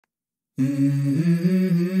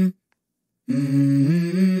Mm-hmm.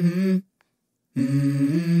 Mm-hmm.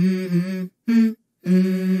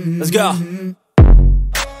 Mm-hmm. Let's go.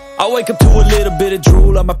 I wake up to a little bit of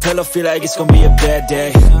drool on my pillow, feel like it's gonna be a bad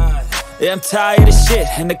day. Yeah, I'm tired of shit,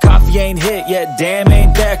 and the coffee ain't hit yet, damn,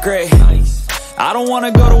 ain't that great. I don't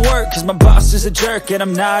wanna go to work, cause my boss is a jerk, and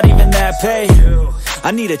I'm not even that paid.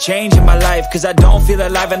 I need a change in my life, cause I don't feel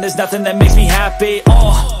alive, and there's nothing that makes me happy.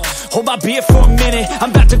 Hold my beer for a minute,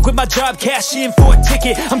 I'm about to quit my job, cash in for a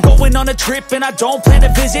ticket. I'm going on a trip and I don't plan to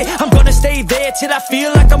visit. I'm gonna stay there till I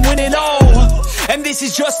feel like I'm winning, and this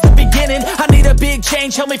is just the beginning. I need a big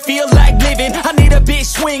change, help me feel like living. I need a big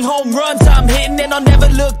swing, home runs I'm hitting, and I'll never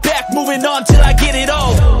look back, moving on till I get it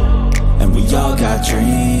all. And we all got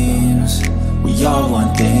dreams, we all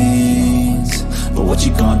want things, but what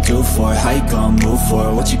you gonna do for it? How you gonna move for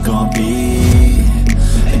it? What you gonna be?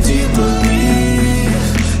 And do you believe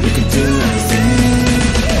you can do anything?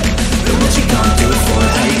 But what you gonna do for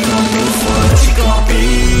it? How you gonna move for it? What you gonna be?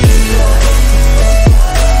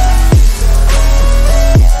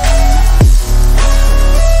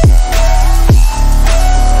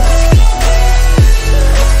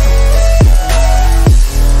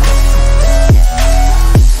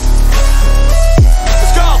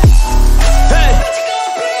 Let's go! Hey!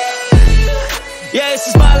 Yeah, this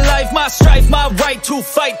is my life, my strife, my right to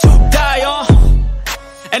fight, to die on.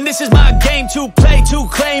 And this is my game to play, to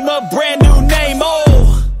claim a brand new name,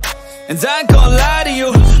 And I ain't gonna lie to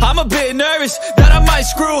you, I'm a bit nervous that I might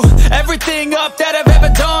screw everything up that I've ever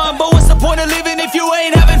done. But what's the point of living if you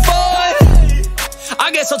ain't having fun?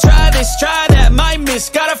 I guess I'll try this, try that, might miss,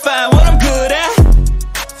 gotta find what I'm good at.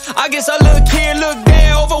 I guess I look here, look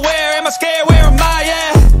there, over where am I scared, where am I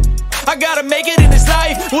at? I gotta make it in this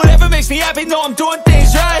life, whatever makes me happy, know I'm doing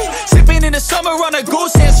things right. Sipping in the summer on a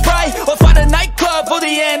goose and Sprite, or find a nightclub for the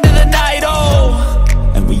end of the night,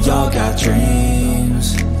 And we all got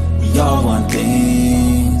dreams, we all want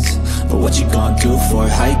things, but what you gonna do for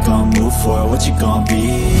it? How you gonna move for it? What you gonna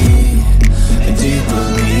be?